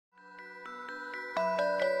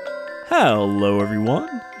Hello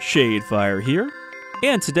everyone, Shadefire here,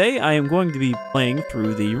 and today I am going to be playing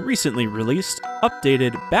through the recently released,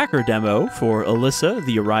 updated backer demo for Alisa,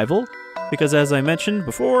 The Arrival, because as I mentioned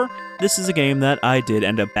before, this is a game that I did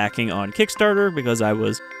end up backing on Kickstarter because I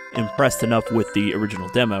was impressed enough with the original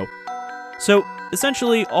demo. So,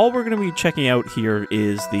 essentially, all we're going to be checking out here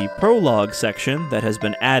is the Prologue section that has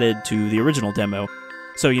been added to the original demo.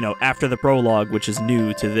 So, you know, after the Prologue, which is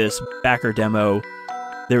new to this backer demo,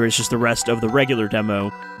 there is just the rest of the regular demo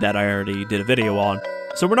that I already did a video on.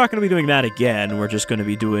 So we're not going to be doing that again, we're just going to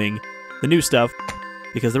be doing the new stuff,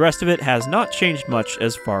 because the rest of it has not changed much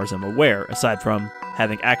as far as I'm aware, aside from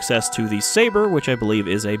having access to the saber, which I believe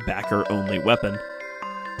is a backer-only weapon.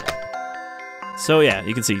 So yeah,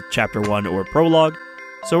 you can see Chapter 1 or Prologue.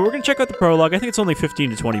 So we're going to check out the Prologue. I think it's only 15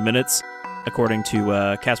 to 20 minutes, according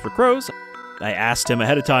to Casper Crows. I asked him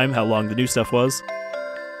ahead of time how long the new stuff was.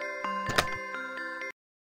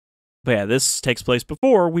 But yeah, this takes place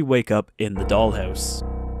before we wake up in the Dollhouse.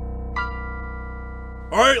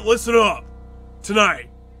 Alright, listen up. Tonight,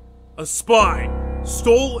 a spy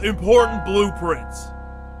stole important blueprints,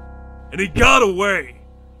 and he got away.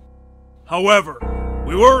 However,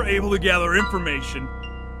 we were able to gather information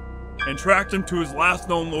and tracked him to his last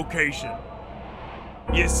known location.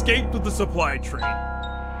 He escaped with the supply train.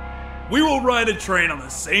 We will ride a train on the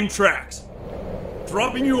same tracks,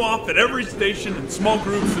 dropping you off at every station in small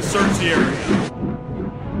groups to search the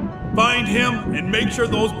area. Find him and make sure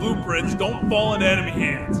those blueprints don't fall into enemy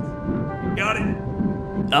hands. Got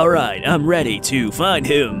it? Alright, I'm ready to find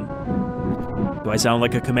him. Do I sound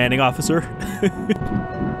like a commanding officer?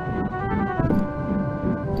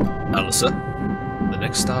 Alisa, the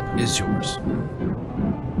next stop is yours.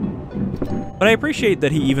 But I appreciate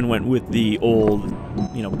that he even went with the old,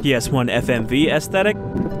 you know, PS1 FMV aesthetic,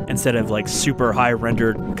 instead of like super high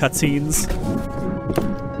rendered cutscenes.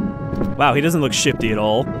 Wow, he doesn't look shifty at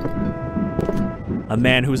all. A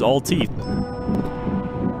man who's all teeth.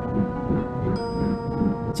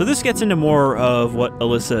 So this gets into more of what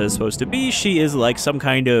Alisa is supposed to be. She is like some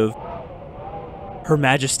kind of Her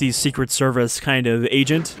Majesty's Secret Service kind of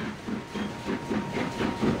agent.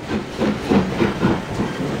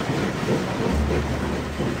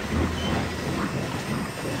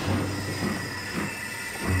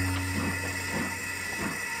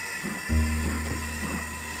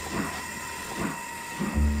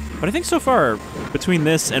 But I think so far, between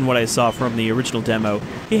this and what I saw from the original demo,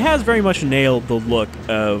 he has very much nailed the look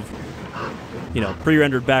of, you know,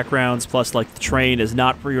 pre-rendered backgrounds, plus like the train is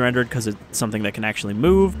not pre-rendered because it's something that can actually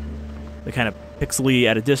move. The kind of pixely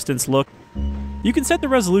at a distance look. You can set the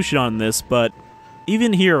resolution on this, but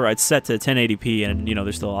even here it's set to 1080p and, you know,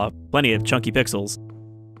 there's still plenty of chunky pixels.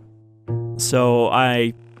 So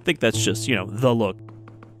I think that's just, you know, the look.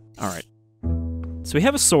 Alright. So we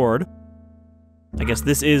have a sword. I guess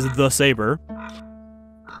this is the saber.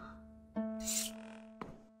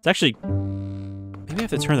 It's actually... Maybe I have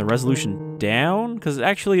to turn the resolution down? Because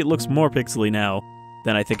actually it looks more pixely now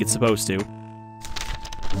than I think it's supposed to. No,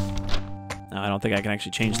 I don't think I can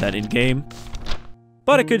actually change that in-game.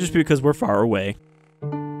 But it could just be because we're far away.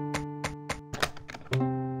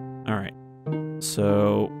 Alright.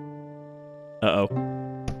 So... Uh-oh.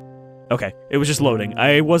 Okay, it was just loading.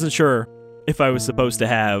 I wasn't sure if I was supposed to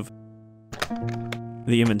have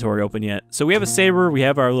the inventory open yet. So we have a saber, we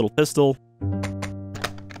have our little pistol.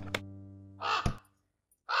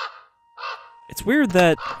 It's weird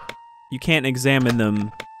that you can't examine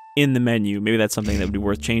them in the menu. Maybe that's something that would be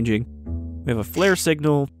worth changing. We have a flare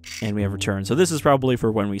signal, and we have return. So this is probably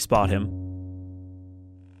for when we spot him.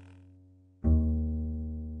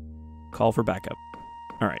 Call for backup.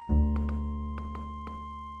 Alright.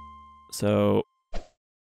 So...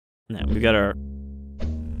 now we've got our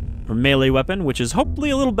melee weapon, which is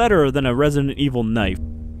hopefully a little better than a Resident Evil knife.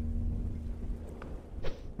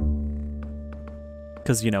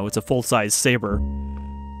 Because, you know, it's a full-size saber.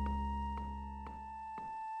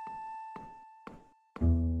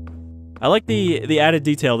 I like the added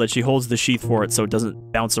detail that she holds the sheath for it so it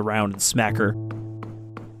doesn't bounce around and smack her.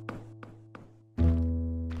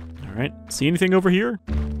 Alright, see anything over here?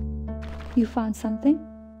 You found something?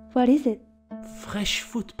 What is it? Fresh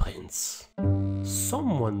footprints.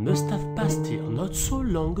 Someone must have passed here not so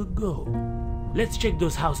long ago. Let's check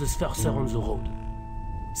those houses further on the road.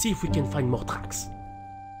 See if we can find more tracks.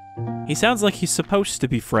 He sounds like he's supposed to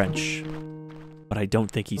be French, but I don't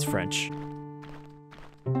think he's French.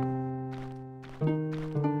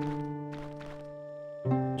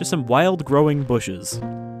 Just some wild growing bushes.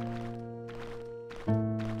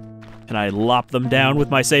 Can I lop them down with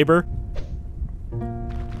my saber?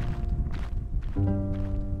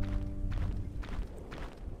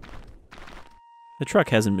 The truck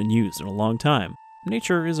hasn't been used in a long time.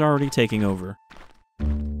 Nature is already taking over.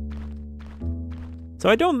 So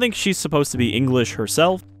I don't think she's supposed to be English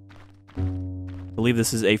herself. I believe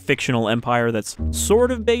this is a fictional empire that's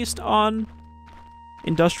sort of based on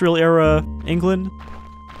industrial era England,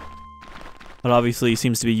 but obviously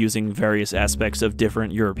seems to be using various aspects of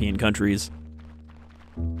different European countries.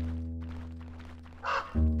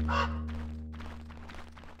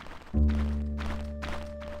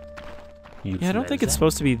 Yeah, I don't think it's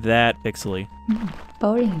supposed to be that pixely.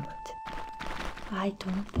 Boring wood. I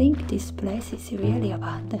don't think this place is really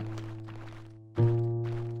abandoned.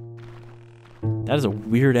 That is a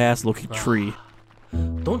weird-ass looking tree.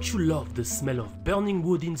 Don't you love the smell of burning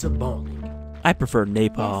wood in the morning? I prefer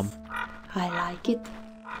napalm. Yes, I like it.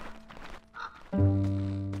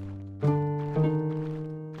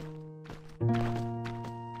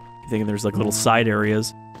 You thinking there's like little side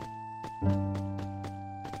areas?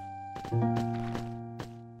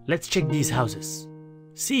 Let's check these houses.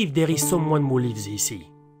 See if there is someone who lives ici.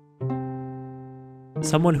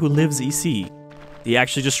 Someone who lives EC. He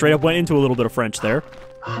actually just straight up went into a little bit of French there.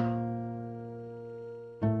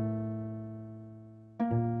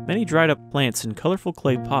 Many dried up plants and colorful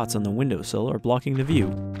clay pots on the windowsill are blocking the view.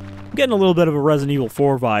 I'm getting a little bit of a Resident Evil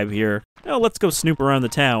 4 vibe here. Now let's go snoop around the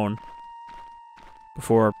town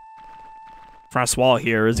before Francois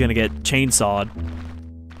here is gonna get chainsawed.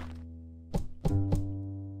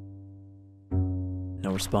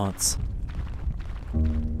 No response.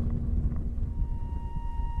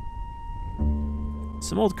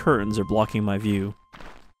 Some old curtains are blocking my view.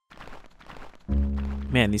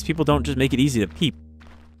 Man, these people don't just make it easy to peep.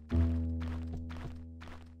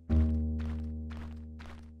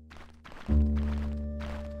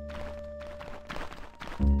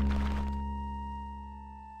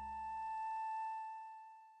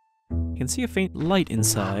 I can see a faint light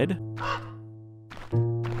inside.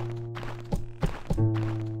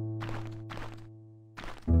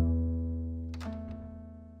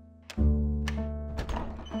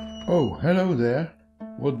 Oh, hello there.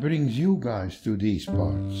 What brings you guys to these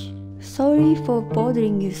parts? Sorry for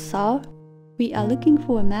bothering you, sir. We are looking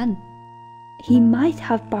for a man. He might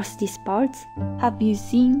have passed these parts. Have you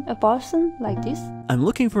seen a person like this? I'm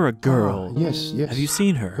looking for a girl. Yes. Have you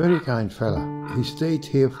seen her? Very kind fella. He stayed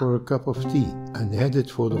here for a cup of tea and headed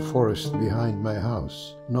for the forest behind my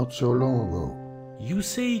house not so long ago. You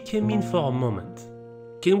say he came in for a moment.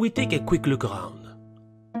 Can we take a quick look around?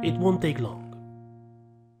 It won't take long.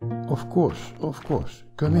 Of course.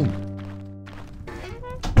 Come in.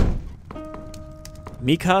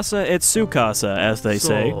 Mikasa et Tsukasa, as they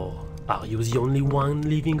say. So, are you the only one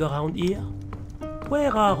living around here?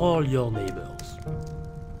 Where are all your neighbors?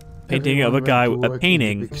 Painting of a guy, Everyone went to a work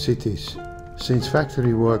painting. in the big cities, since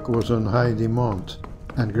factory work was on high demand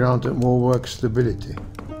and granted more work stability.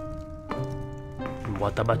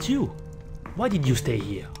 What about you? Why did you stay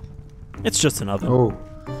here? It's just an oven. Oh,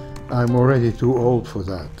 I'm already too old for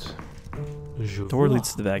that. Je Door vois.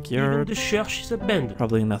 leads to the Even backyard. the church is abandoned.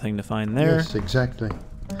 Probably nothing to find there. Yes, exactly.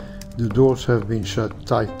 The doors have been shut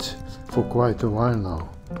tight for quite a while now.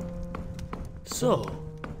 So,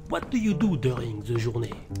 what do you do during the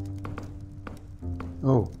journée?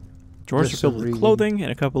 Oh, Drawers are just filled some with reading, clothing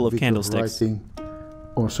and a couple of bit candlesticks. writing,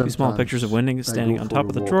 or Two small sometimes pictures of Wending I standing go on for top a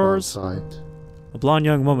of the walk drawers. outside. A blonde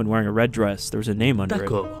young woman wearing a red dress. There's a name under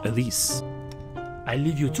D'accord. it. Elise. I'll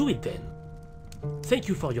leave you to it then. Thank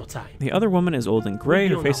you for your time. The other woman is old and gray.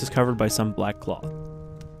 Her Maybe face on is covered by some black cloth.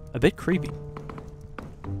 A bit creepy.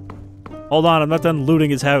 Hold on, I'm not done looting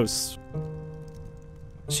his house.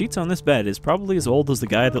 Sheets on this bed is probably as old as the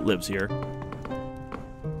guy that lives here.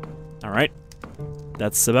 Alright.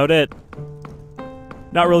 That's about it.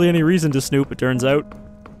 Not really any reason to snoop, it turns out.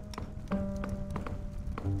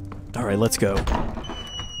 Alright, let's go.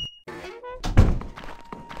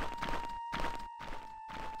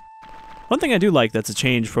 One thing I do like that's a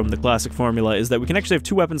change from the classic formula is that we can actually have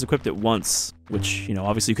two weapons equipped at once, which, you know,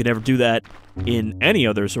 obviously you could never do that in any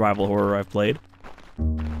other survival horror I've played.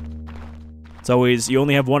 It's always, you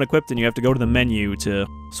only have one equipped and you have to go to the menu to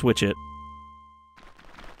switch it.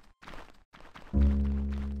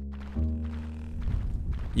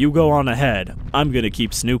 You go on ahead. I'm gonna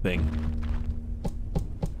keep snooping.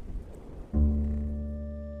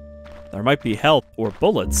 There might be help or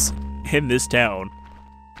bullets in this town.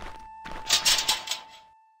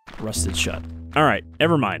 Rusted shut. Alright,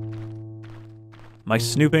 never mind. My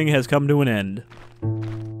snooping has come to an end.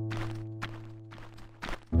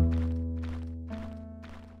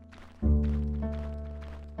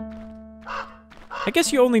 I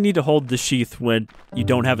guess you only need to hold the sheath when you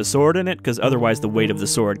don't have a sword in it, because otherwise the weight of the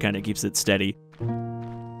sword kind of keeps it steady.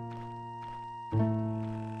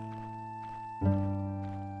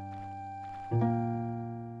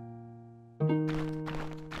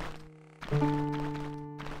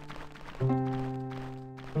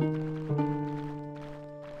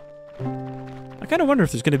 kind of wonder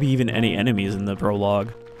if there's going to be even any enemies in the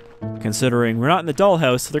prologue. Considering we're not in the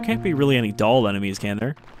dollhouse, so there can't be really any doll enemies, can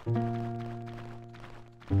there?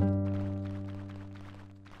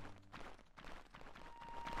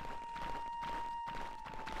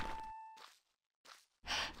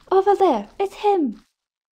 Over there, it's him.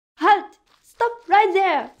 Halt! Stop right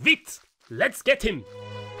there! Vite! Let's get him!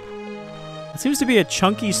 It seems to be a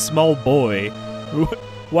chunky, small boy.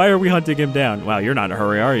 Why are we hunting him down? Wow, you're not in a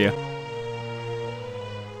hurry, are you?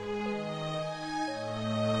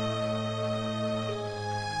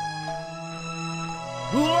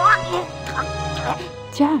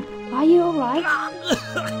 Jack, are you alright?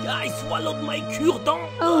 I swallowed my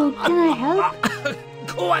cure-dent! Oh, can I help?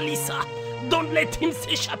 Go, Alisa! Don't let him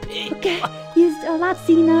s'échapper! Okay, he's a lot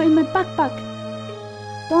thinner in my backpack.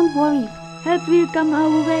 Don't worry, help will come our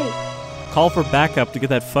way. Call for backup to get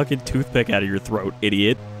that fucking toothpick out of your throat,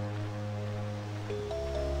 idiot.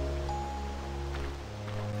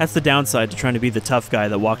 That's the downside to trying to be the tough guy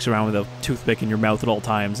that walks around with a toothpick in your mouth at all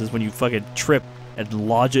times, is when you fucking trip and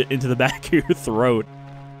lodge it into the back of your throat.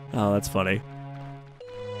 Oh, that's funny.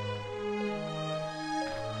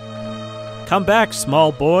 Come back,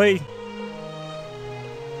 small boy.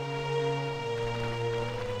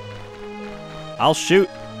 I'll shoot.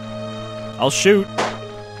 I'll shoot.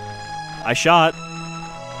 I shot.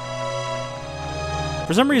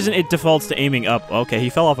 For some reason, it defaults to aiming up. Okay, he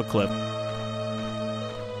fell off a cliff.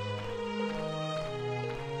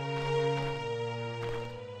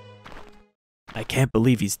 I can't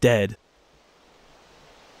believe he's dead.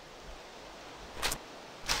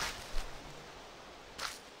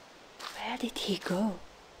 Where did he go?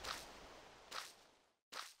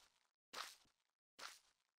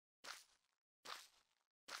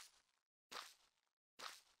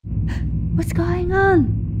 What's going on?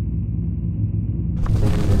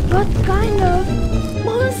 What kind of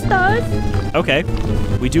monsters? Okay,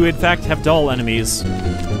 we do in fact have doll enemies.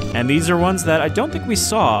 And these are ones that I don't think we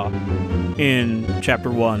saw in Chapter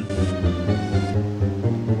 1.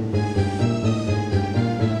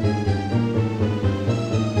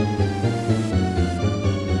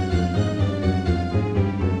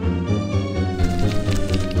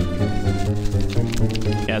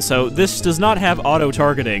 Yeah, so this does not have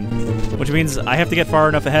auto-targeting, which means I have to get far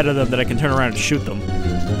enough ahead of them that I can turn around and shoot them.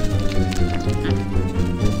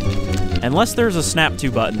 Unless there's a snap to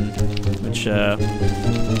button, which I'm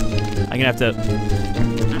gonna have to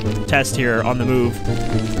test here on the move.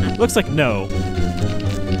 Looks like no.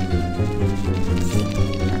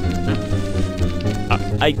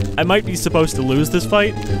 I might be supposed to lose this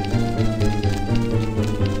fight.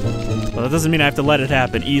 Well, that doesn't mean I have to let it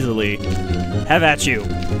happen easily. Have at you.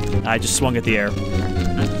 I just swung at the air.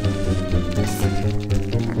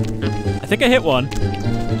 I think I hit one.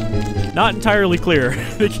 Not entirely clear.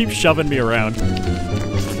 They keep shoving me around.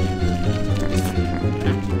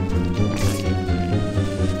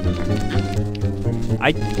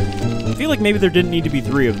 I feel like maybe there didn't need to be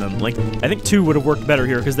 3 of them. Like, I think 2 would have worked better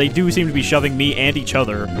here, because they do seem to be shoving me and each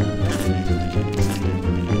other.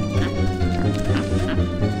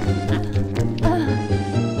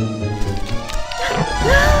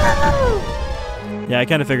 Yeah, I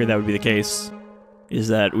kind of figured that would be the case. Is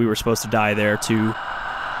that we were supposed to die there to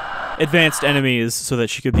advanced enemies so that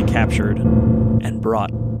she could be captured and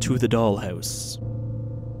brought to the dollhouse.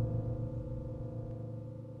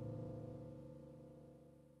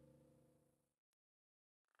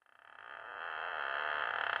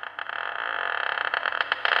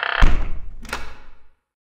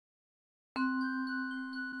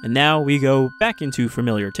 And now we go back into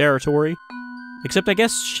familiar territory. Except I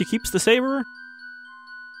guess she keeps the saber?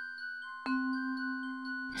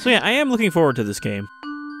 So yeah, I am looking forward to this game.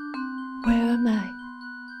 Where am I?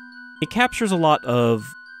 It captures a lot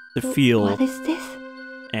of the feel What is this?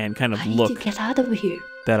 and kind of I need look to get out of here.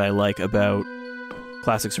 that I like about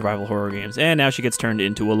classic survival horror games. And now she gets turned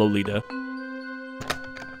into a Lolita.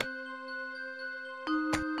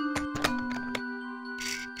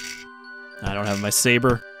 I don't have my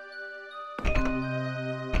saber.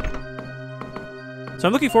 So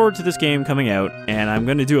I'm looking forward to this game coming out, and I'm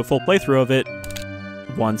going to do a full playthrough of it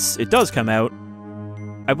once it does come out.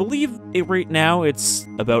 I believe right now it's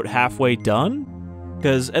about halfway done,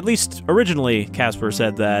 because at least originally Casper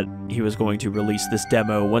said that he was going to release this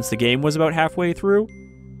demo once the game was about halfway through.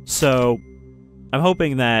 So I'm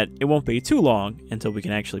hoping that it won't be too long until we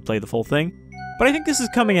can actually play the full thing. But I think this is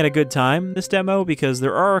coming at a good time, this demo, because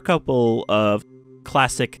there are a couple of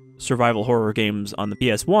classic survival horror games on the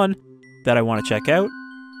PS1 that I want to check out,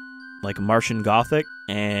 like Martian Gothic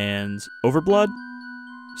and Overblood.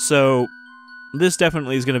 So this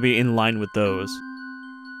definitely is going to be in line with those.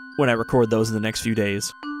 when I record those in the next few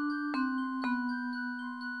days.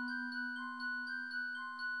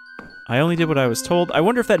 I only did what I was told. I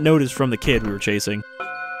wonder if that note is from the kid we were chasing.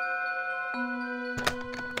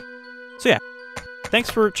 So yeah,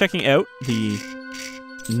 thanks for checking out the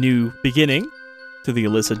new beginning to the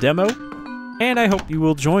Alisa demo, and I hope you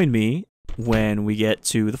will join me when we get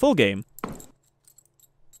to the full game,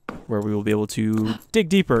 where we will be able to dig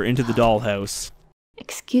deeper into the dollhouse.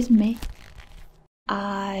 Excuse me.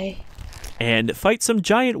 And fight some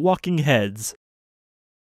giant walking heads.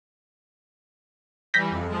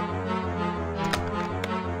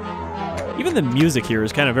 Even the music here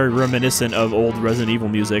is kind of very reminiscent of old Resident Evil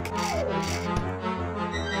music.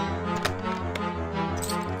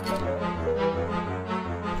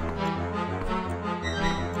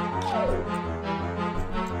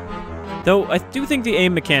 Though I do think the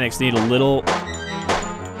aim mechanics need a little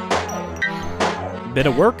bit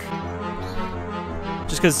of work.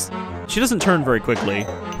 Just because she doesn't turn very quickly.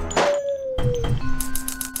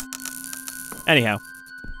 Anyhow,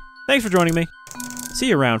 thanks for joining me. See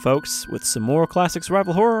you around, folks, with some more classic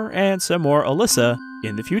survival horror and some more Alisa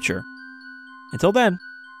in the future. Until then,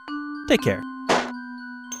 take care.